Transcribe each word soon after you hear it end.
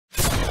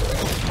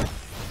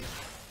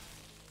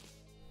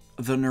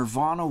The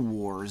Nirvana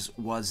Wars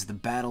was the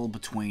battle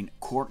between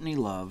Courtney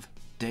Love,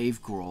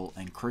 Dave Grohl,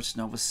 and Krist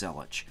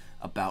Novoselic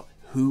about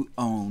who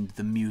owned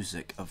the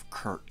music of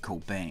Kurt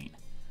Cobain.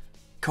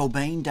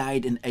 Cobain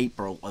died in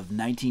April of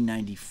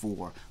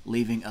 1994,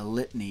 leaving a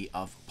litany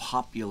of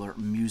popular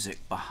music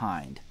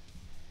behind.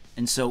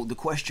 And so the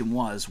question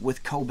was,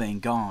 with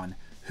Cobain gone,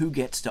 who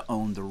gets to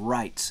own the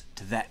rights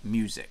to that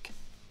music?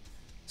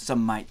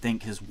 Some might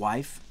think his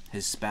wife,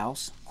 his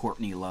spouse,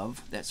 Courtney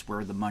Love. That's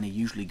where the money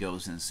usually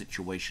goes in a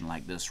situation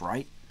like this,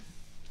 right?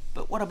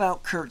 But what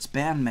about Kurt's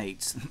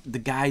bandmates, the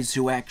guys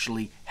who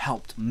actually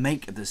helped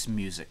make this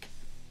music?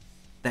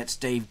 That's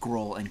Dave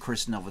Grohl and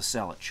Krist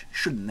Novoselic.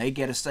 Shouldn't they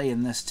get a say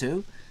in this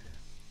too?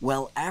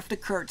 Well, after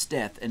Kurt's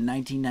death in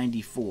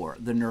 1994,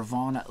 the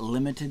Nirvana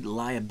Limited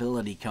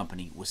Liability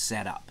Company was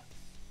set up.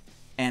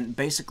 And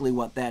basically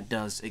what that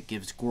does, it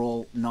gives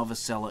Grohl,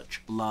 Novoselic,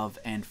 Love,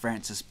 and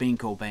Francis Bean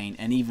Cobain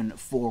an even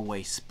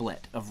four-way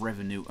split of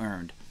revenue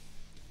earned.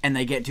 And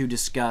they get to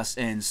discuss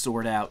and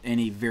sort out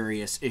any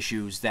various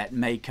issues that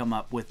may come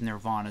up with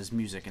Nirvana's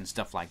music and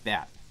stuff like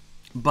that.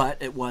 But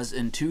it was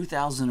in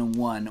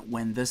 2001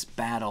 when this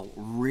battle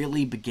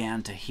really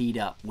began to heat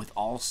up, with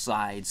all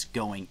sides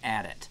going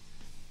at it.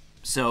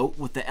 So,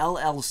 with the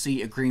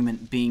LLC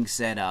agreement being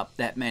set up,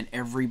 that meant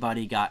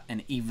everybody got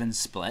an even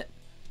split.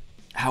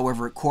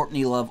 However,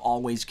 Courtney Love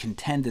always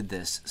contended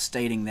this,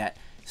 stating that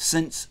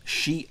since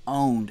she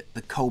owned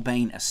the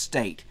Cobain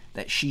estate,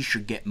 that she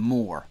should get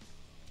more.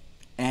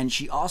 And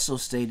she also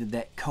stated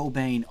that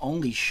Cobain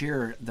only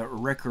shared the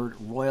record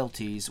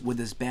royalties with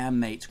his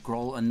bandmates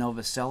Grohl and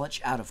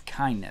Novoselic out of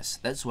kindness.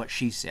 That's what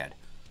she said.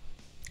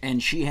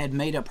 And she had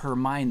made up her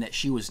mind that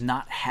she was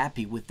not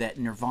happy with that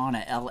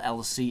Nirvana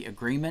LLC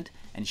agreement,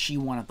 and she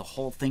wanted the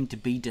whole thing to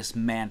be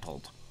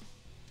dismantled.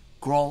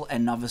 Grohl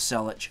and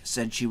Novoselic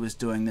said she was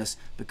doing this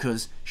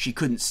because she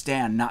couldn't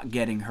stand not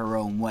getting her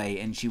own way,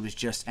 and she was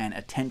just an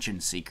attention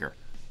seeker.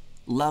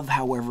 Love,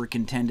 however,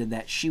 contended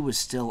that she was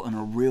still in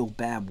a real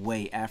bad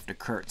way after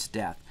Kurt's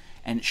death,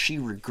 and she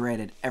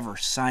regretted ever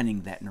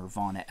signing that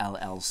Nirvana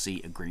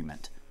LLC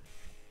agreement.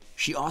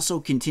 She also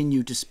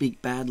continued to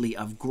speak badly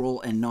of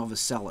Grohl and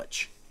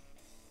Novoselic,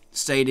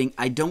 stating,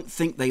 "I don't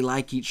think they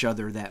like each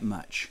other that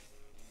much."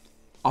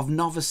 Of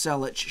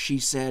Novoselic, she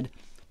said,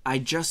 "I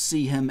just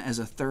see him as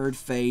a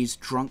third-phase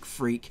drunk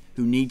freak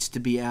who needs to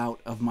be out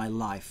of my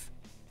life.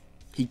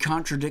 He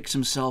contradicts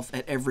himself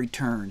at every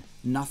turn.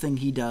 Nothing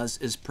he does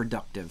is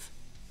productive."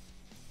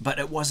 But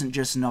it wasn't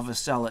just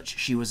Novoselic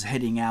she was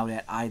hitting out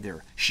at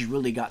either. She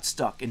really got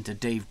stuck into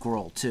Dave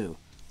Grohl too.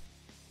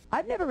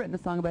 I've never written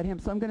a song about him,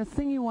 so I'm going to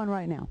sing you one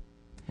right now.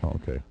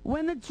 Okay.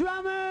 When the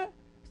drummer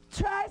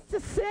tries to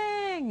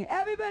sing,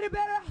 everybody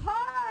better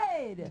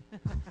hide.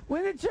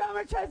 When the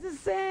drummer tries to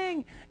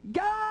sing,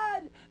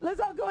 God,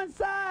 let's all go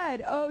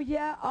inside. Oh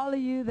yeah, all of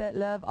you that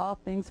love all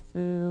things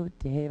food.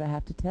 Dave, I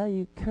have to tell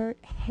you,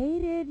 Kurt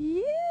hated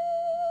you.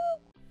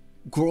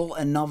 Grohl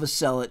and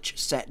Novoselic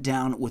sat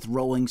down with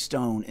Rolling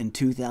Stone in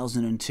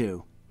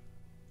 2002.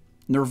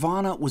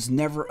 Nirvana was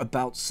never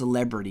about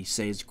celebrity,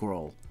 says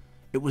Grohl.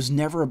 It was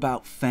never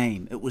about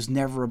fame. It was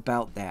never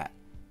about that.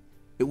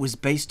 It was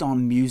based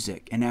on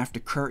music, and after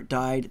Kurt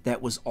died,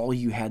 that was all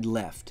you had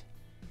left.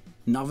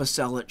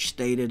 Novoselic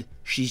stated,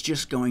 "She's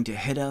just going to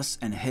hit us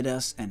and hit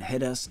us and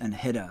hit us and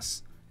hit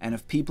us. And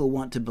if people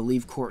want to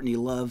believe Courtney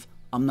Love,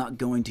 I'm not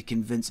going to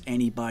convince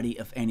anybody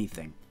of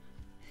anything.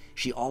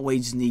 She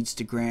always needs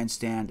to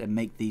grandstand and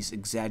make these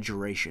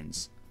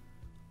exaggerations.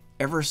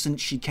 Ever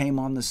since she came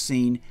on the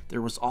scene,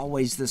 there was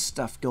always this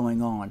stuff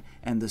going on,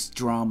 and this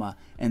drama,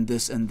 and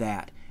this and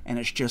that, and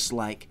it's just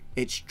like,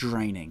 it's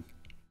draining."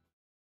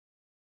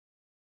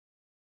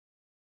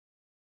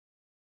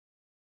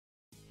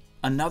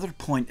 Another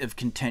point of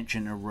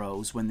contention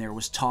arose when there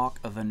was talk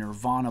of a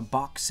Nirvana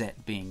box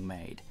set being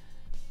made.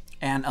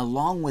 And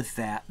along with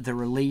that, the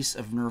release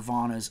of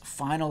Nirvana's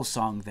final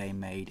song they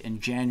made in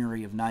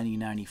January of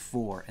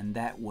 1994, and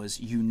that was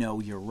You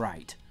Know You're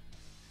Right.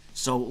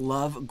 So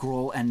Love,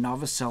 Grohl, and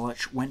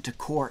Novoselic went to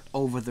court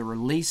over the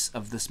release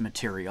of this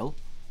material,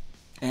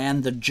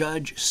 and the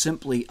judge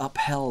simply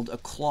upheld a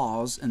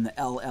clause in the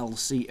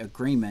LLC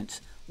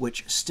agreement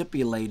which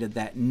stipulated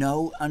that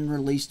no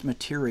unreleased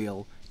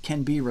material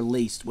can be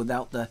released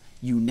without the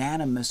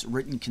unanimous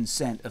written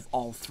consent of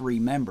all three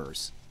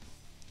members.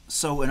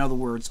 So in other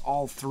words,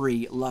 all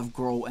three, Love,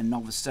 Grohl, and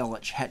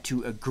Novoselic, had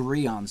to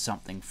agree on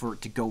something for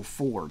it to go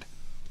forward.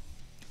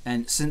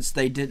 And since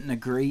they didn't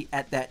agree,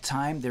 at that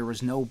time there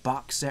was no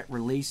box set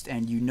released,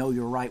 and You Know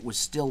You're Right was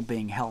still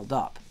being held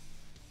up.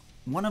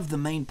 One of the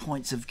main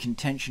points of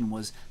contention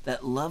was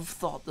that Love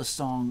thought the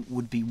song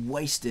would be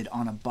wasted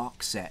on a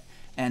box set,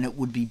 and it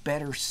would be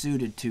better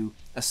suited to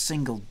a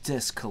single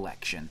disc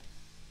collection.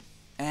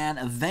 And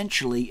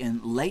eventually,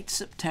 in late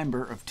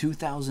September of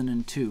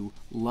 2002,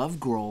 Love,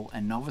 Grohl,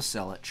 and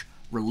Novoselic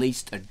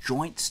released a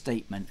joint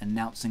statement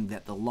announcing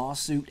that the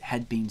lawsuit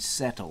had been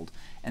settled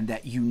and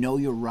that You Know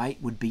You're Right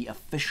would be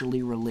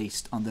officially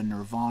released on the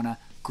Nirvana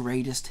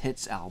Greatest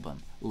Hits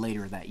album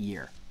later that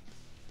year.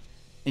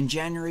 In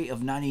January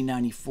of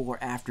 1994,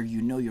 after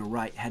You Know You're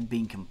Right had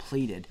been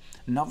completed,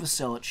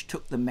 Novoselic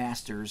took the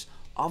masters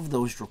of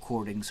those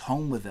recordings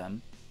home with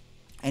him,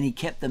 and he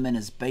kept them in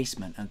his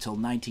basement until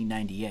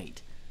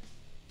 1998.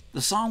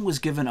 The song was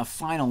given a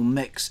final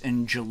mix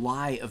in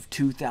July of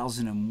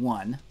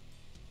 2001,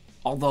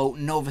 although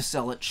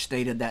Novoselic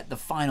stated that the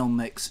final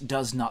mix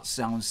does not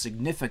sound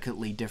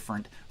significantly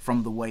different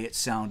from the way it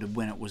sounded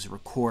when it was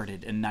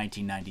recorded in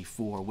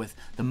 1994, with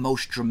the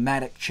most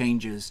dramatic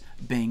changes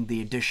being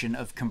the addition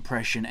of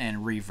compression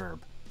and reverb.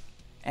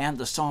 And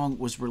the song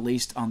was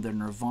released on the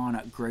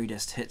Nirvana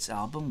Greatest Hits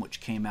album,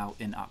 which came out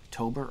in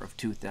October of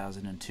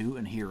 2002,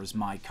 and here is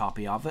my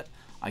copy of it.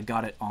 I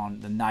got it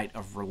on the night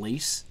of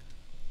release.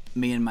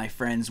 Me and my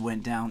friends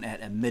went down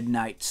at a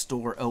midnight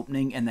store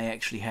opening, and they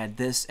actually had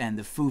this and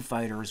the Foo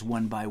Fighters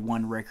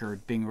 1x1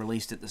 record being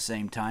released at the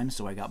same time,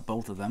 so I got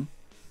both of them.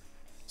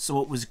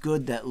 So it was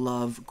good that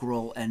Love,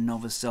 Grohl, and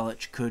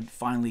Novoselic could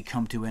finally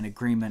come to an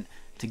agreement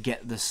to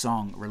get the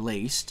song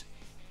released.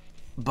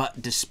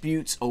 But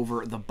disputes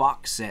over the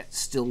box set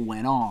still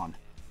went on.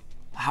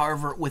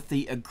 However, with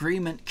the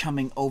agreement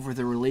coming over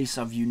the release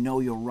of You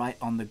Know You're Right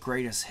on the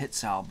Greatest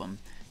Hits album,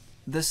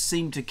 this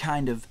seemed to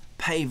kind of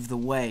pave the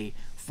way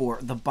for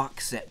the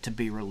box set to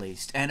be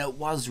released, and it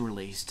was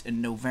released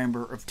in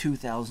November of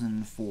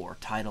 2004,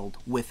 titled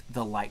With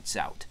the Lights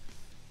Out.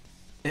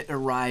 It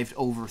arrived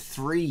over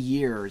 3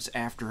 years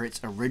after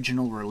its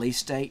original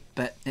release date,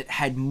 but it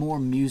had more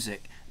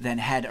music than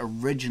had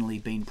originally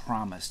been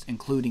promised,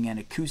 including an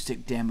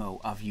acoustic demo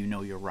of You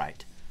Know You're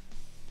Right.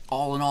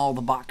 All in all,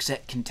 the box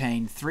set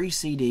contained 3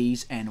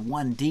 CDs and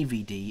 1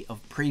 DVD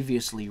of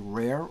previously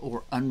rare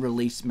or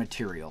unreleased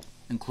material,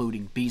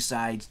 including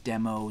B-sides,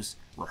 demos,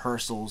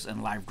 rehearsals,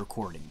 and live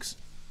recordings.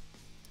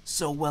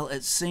 So while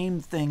it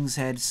seemed things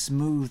had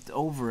smoothed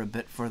over a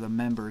bit for the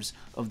members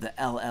of the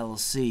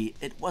LLC,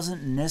 it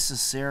wasn't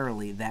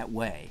necessarily that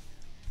way.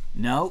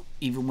 No,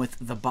 even with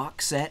the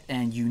box set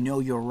and You Know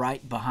You're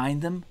Right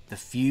behind them, the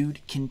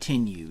feud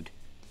continued.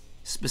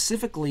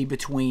 Specifically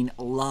between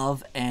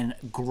Love and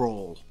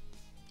Grohl.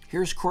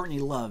 Here's Courtney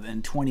Love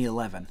in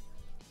 2011.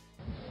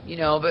 You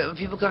know, but when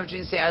people come to me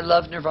and say, I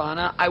love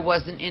Nirvana, I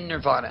wasn't in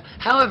Nirvana.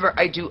 However,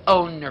 I do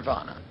own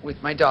Nirvana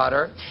with my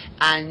daughter,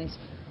 and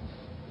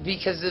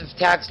because of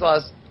tax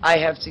laws, I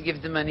have to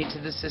give the money to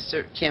the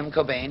sister, Kim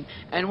Cobain,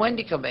 and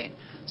Wendy Cobain.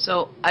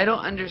 So I don't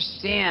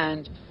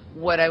understand.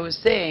 What I was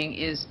saying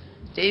is,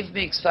 Dave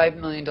makes $5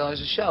 million a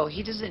show.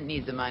 He doesn't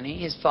need the money.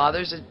 His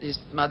mother's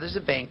a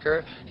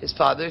banker, his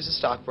father's a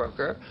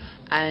stockbroker,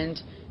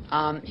 and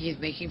he's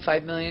making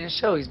 $5 million a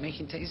show. He's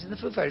in the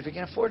Foo Fighters,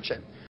 making a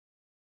fortune.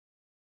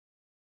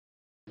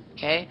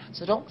 Okay,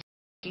 so don't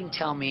f***ing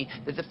tell me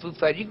that the Foo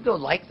Fighters, you can go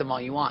like them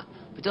all you want,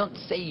 but don't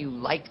say you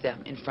like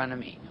them in front of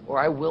me, or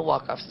I will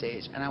walk off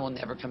stage and I will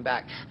never come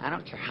back. I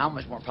don't care how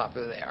much more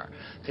popular they are,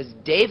 because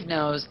Dave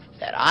knows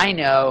that I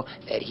know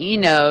that he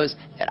knows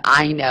that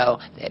I know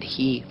that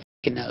he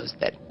f***ing knows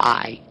that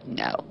I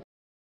know.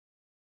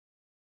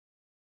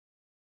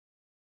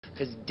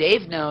 Because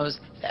Dave knows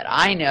that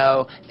I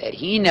know that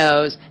he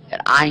knows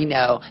that I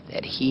know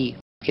that he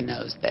f***ing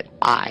knows that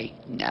I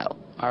know,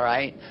 all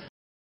right?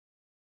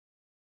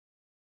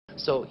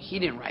 So he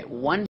didn't write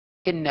one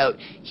f***ing note.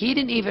 He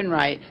didn't even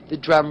write the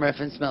drum riff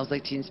in Smells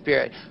Like Teen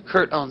Spirit.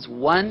 Kurt owns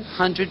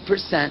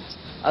 100%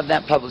 of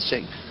that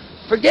publishing.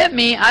 Forget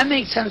me, I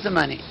make tons of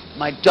money.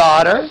 My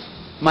daughter,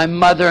 my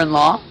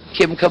mother-in-law,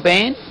 Kim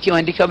Cobain,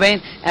 Wendy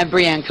Cobain, and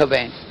Brianne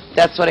Cobain.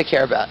 That's what I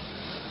care about.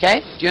 Okay?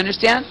 Do you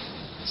understand?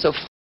 So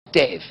f***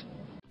 Dave.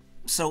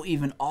 So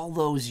even all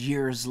those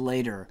years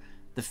later,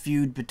 the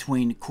feud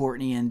between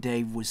Courtney and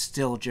Dave was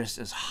still just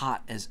as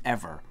hot as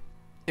ever.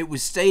 It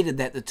was stated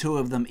that the two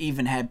of them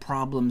even had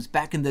problems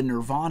back in the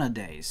Nirvana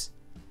days.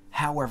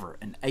 However,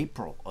 in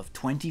April of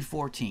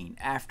 2014,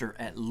 after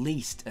at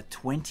least a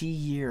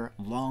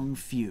 20-year-long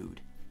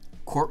feud,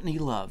 Courtney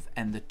Love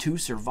and the 2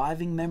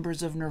 surviving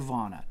members of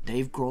Nirvana,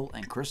 Dave Grohl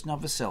and Krist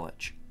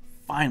Novoselic,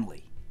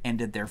 finally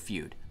ended their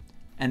feud.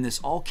 And this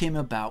all came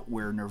about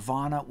where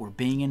Nirvana were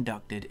being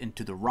inducted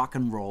into the Rock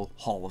and Roll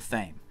Hall of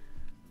Fame.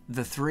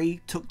 The 3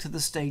 took to the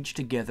stage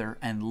together,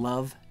 and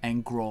Love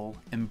and Grohl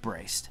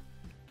embraced.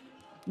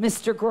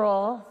 Mr.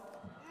 Grohl.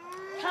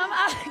 Come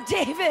on,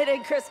 David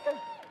and Chris.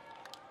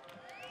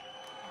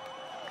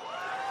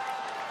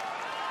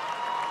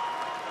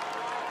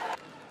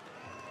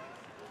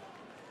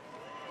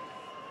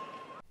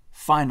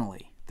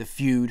 Finally, the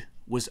feud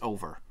was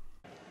over.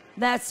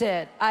 That's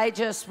it. I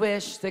just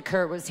wish that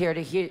Kurt was here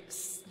to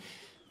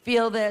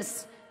feel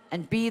this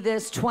and be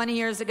this. 20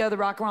 years ago, the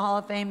Rock and Roll Hall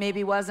of Fame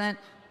maybe wasn't.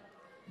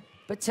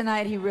 But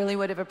tonight, he really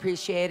would have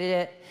appreciated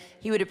it.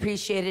 He would have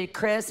appreciated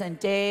Chris and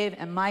Dave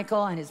and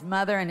Michael and his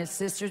mother and his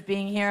sisters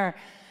being here.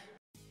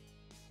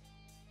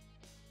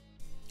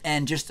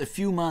 And just a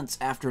few months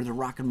after the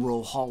Rock and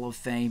Roll Hall of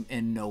Fame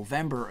in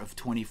November of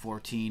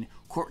 2014,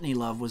 Courtney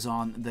Love was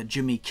on the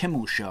Jimmy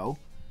Kimmel Show.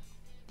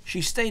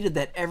 She stated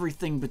that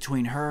everything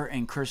between her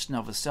and Krist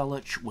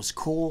Novoselic was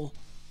cool,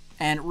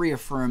 and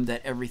reaffirmed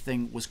that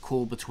everything was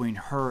cool between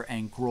her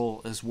and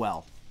Grohl as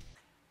well.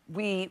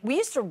 we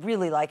used to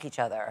really like each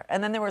other,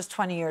 and then there was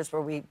 20 years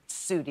where we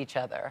sued each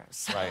other.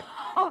 So, Right.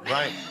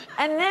 Right.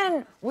 And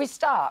then we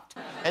stopped.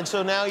 And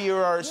so now you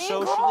are Me socially...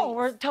 and Grohl,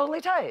 we're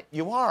totally tight.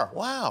 You are?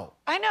 Wow.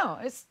 I know.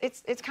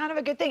 It's kind of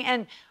a good thing.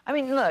 And, I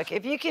mean, look,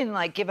 if you can,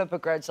 like, give up a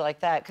grudge like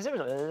that, because there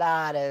was a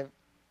lot of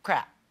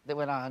crap that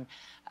went on,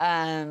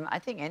 I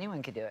think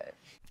anyone could do it.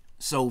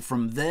 So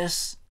from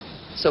this...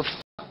 So,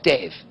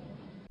 Dave.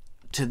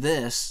 To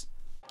this...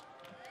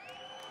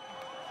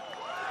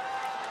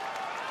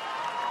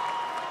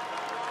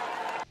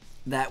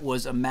 That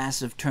was a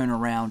massive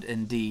turnaround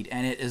indeed,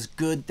 and it is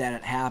good that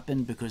it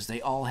happened because they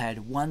all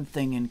had one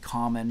thing in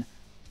common,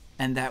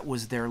 and that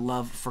was their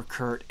love for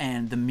Kurt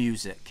and the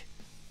music.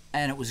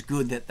 And it was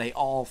good that they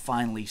all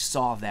finally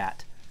saw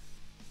that,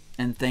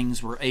 and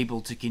things were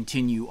able to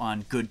continue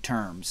on good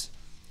terms.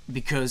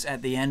 Because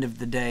at the end of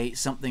the day,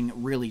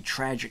 something really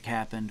tragic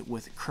happened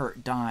with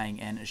Kurt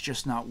dying, and it's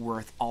just not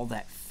worth all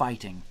that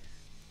fighting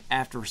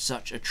after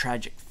such a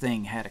tragic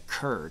thing had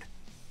occurred.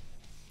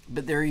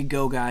 But there you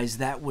go, guys.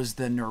 That was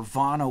the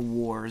Nirvana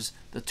Wars,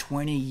 the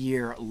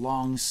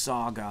 20-year-long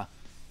saga.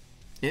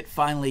 It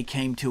finally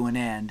came to an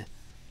end.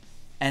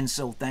 And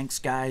so thanks,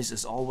 guys,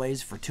 as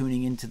always, for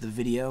tuning into the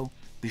video.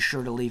 Be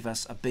sure to leave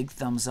us a big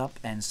thumbs up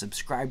and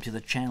subscribe to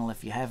the channel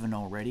if you haven't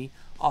already.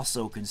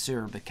 Also,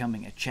 consider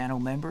becoming a channel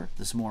member.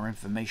 There's more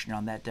information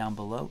on that down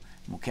below.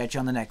 And we'll catch you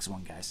on the next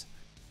one, guys.